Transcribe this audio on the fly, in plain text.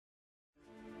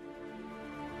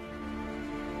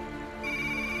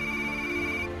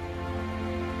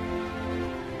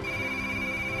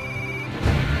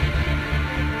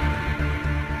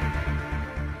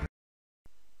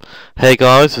Hey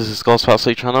guys, this is Skullz Platz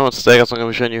channel, and today guys I'm going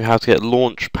to be showing you how to get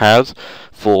LaunchPad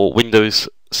for Windows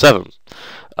 7.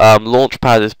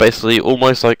 LaunchPad is basically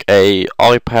almost like a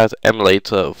iPad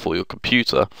emulator for your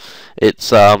computer.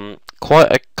 It's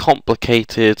quite a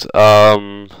complicated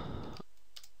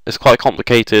it's quite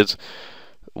complicated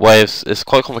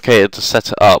to set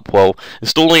it up. Well,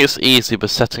 installing is easy,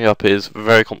 but setting up is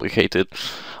very complicated.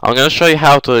 I'm going to show you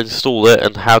how to install it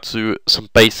and how to do some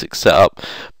basic setup,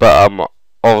 but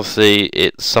obviously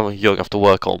it's something you're going to have to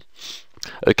work on.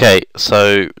 Okay,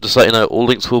 so just to let you know, all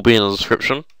links will be in the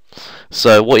description.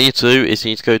 So what you need to do is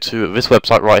you need to go to this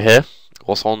website right here,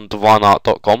 what's on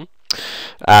divineart.com,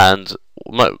 and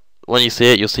when you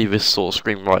see it, you'll see this sort of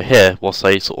screen right here, what's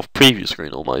a sort of preview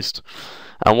screen almost.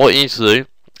 And what you need to do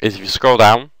is if you scroll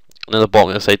down, and in the bottom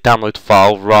it'll say download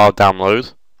file, raw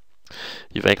download.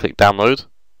 You then click download.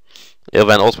 It'll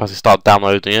then automatically start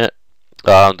downloading it,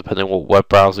 depending on what web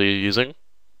browser you're using.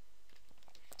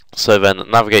 So then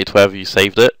navigate to wherever you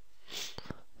saved it.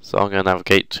 So I'm going to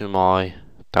navigate to my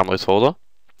downloads folder,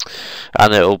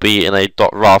 and it will be in a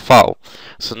 .rar file.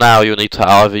 So now you'll need to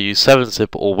either use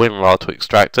 7-zip or WinRAR to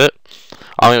extract it.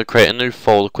 I'm going to create a new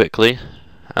folder quickly,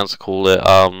 and to call it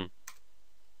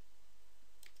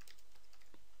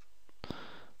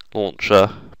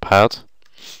LaunchPad.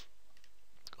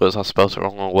 Because I spelled it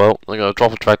wrong as well. I'm going to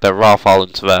drop and drag that RAR file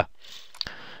into there.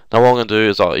 Now what I'm going to do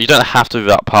is, you don't have to do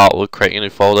that part with creating a new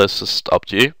folder, it's just up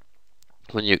to you.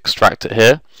 When you extract it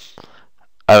here,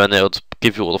 and then it'll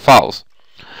give you all the files.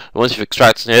 And once you've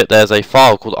extracted it, there's a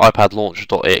file called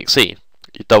iPadLauncher.exe. You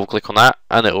double click on that,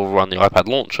 and it will run the iPad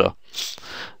launcher.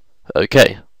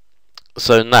 Okay,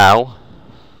 so now,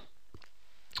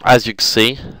 as you can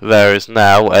see, there is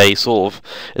now a sort of,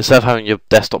 instead of having your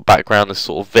desktop background, it's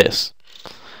sort of this.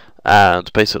 And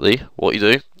basically, what you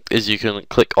do is you can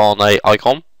click on a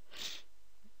icon,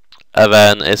 and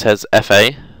then it says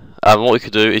FA. And what you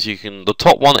can do is the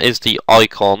top one is the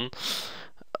icon,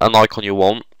 an icon you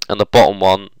want, and the bottom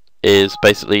one is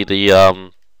basically the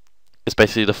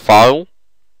file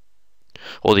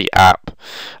or the app.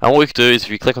 And what you can do is if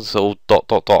you click on this little dot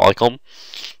icon,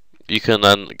 you can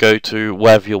then go to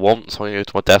wherever you want. So I'm going to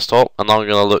go to my desktop, and I'm going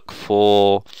to look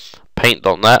for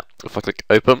paint.net. If I click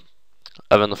open,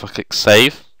 and then if I click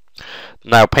save,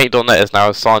 now paint.net is now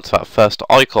assigned to that first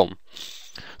icon.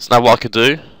 So now what I could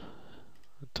do,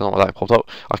 don't know why that popped up,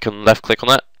 I can left click on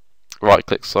it, right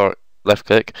click, sorry, left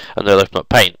click, and then open up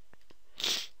paint.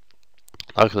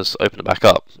 I can just open it back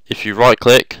up. If you right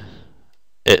click,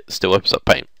 it still opens up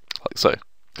paint, like so.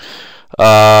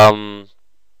 And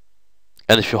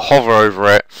if you hover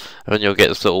over it, then you'll get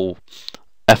this little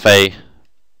FA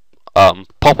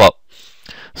pop up.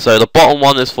 So the bottom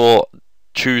one is for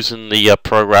choosing the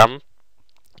program.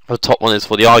 The top one is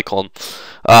for the icon.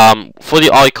 For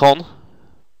the icon,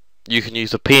 you can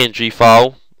use a PNG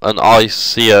file, an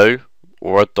ICO,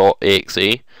 or a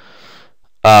 .exe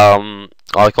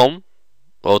icon.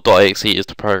 Well, .exe is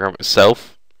the program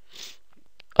itself.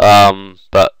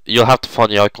 But you'll have to find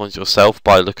the icons yourself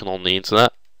by looking on the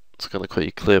internet. Just going to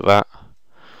quickly clear that.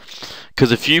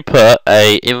 Because if you put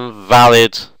a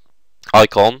invalid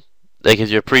icon, it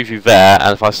gives you a preview there,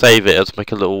 and if I save it, it'll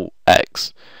make a little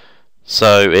X.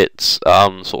 So it's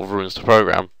sort of ruins the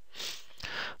program.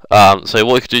 So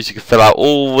what you can do is you can fill out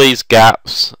all these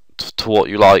gaps to what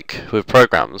you like with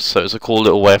programs. So it's a cool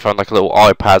little way of having like a little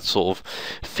iPad sort of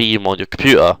theme on your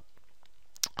computer.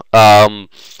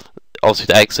 Obviously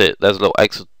to exit, there's a little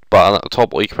exit button at the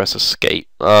top, or you can press escape.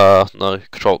 No,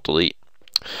 Control Delete.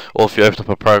 Or if you open up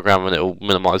a program, and it will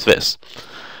minimize this.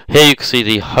 Here you can see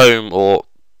the home or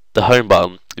the home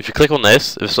button. If you click on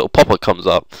this little pop-up comes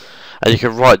up, and you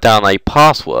can write down a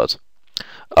password.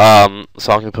 So I'm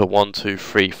going to put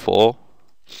 1234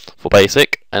 for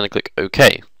basic, and then click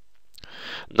OK.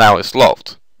 Now it's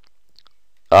locked.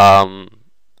 And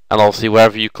obviously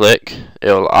wherever you click,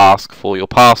 it will ask for your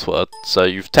password. So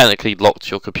you've technically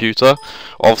locked your computer.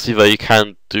 Obviously though, you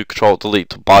can do Control Delete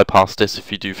to bypass this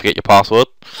if you do forget your password,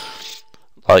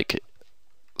 like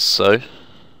so. And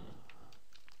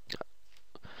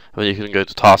then you can go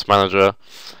to Task Manager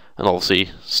and obviously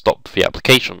stop the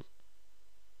application.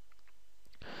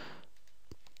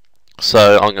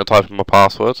 So I'm going to type in my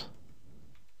password,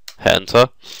 hit enter,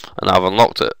 and I've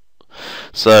unlocked it.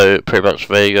 So pretty much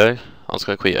there you go. I'm just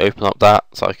going to quickly open up that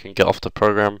so I can get off the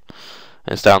program.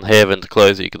 And it's down here, then to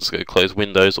close it, you can just go close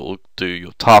Windows or do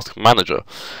your Task Manager.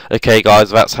 Okay guys,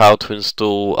 that's how to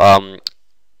install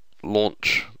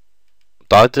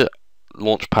LaunchPad.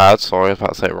 LaunchPad. Sorry, I was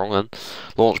about to say it wrong then.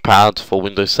 LaunchPad for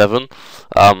Windows 7.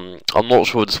 I'm not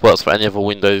sure if this works for any other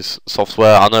Windows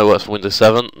software. I know it works for Windows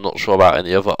 7. Not sure about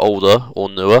any other older or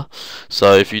newer.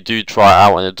 So if you do try it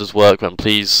out and it does work, then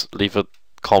please leave a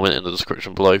comment in the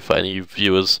description below for any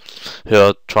viewers who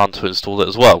are trying to install it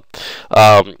as well.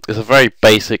 It's a very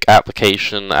basic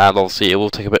application, and obviously it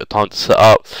will take a bit of time to set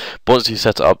up, but once you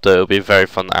set it up, though, it'll be a very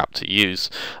fun app to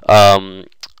use.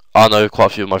 I know quite a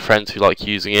few of my friends who like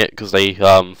using it because they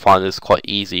find this quite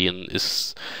easy, and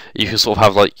you can sort of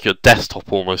have like your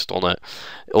desktop almost on it,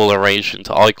 all arranged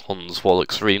into icons. What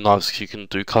looks really nice because you can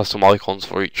do custom icons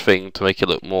for each thing to make it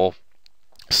look more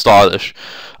stylish,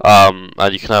 and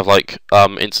you can have like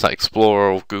Internet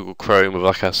Explorer or Google Chrome with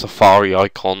like a Safari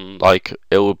icon, like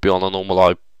it would be on a normal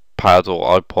iPad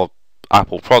or iPod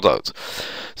Apple product.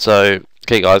 So,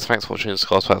 okay guys, thanks for watching the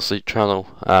Skullz channel,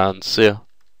 and see ya.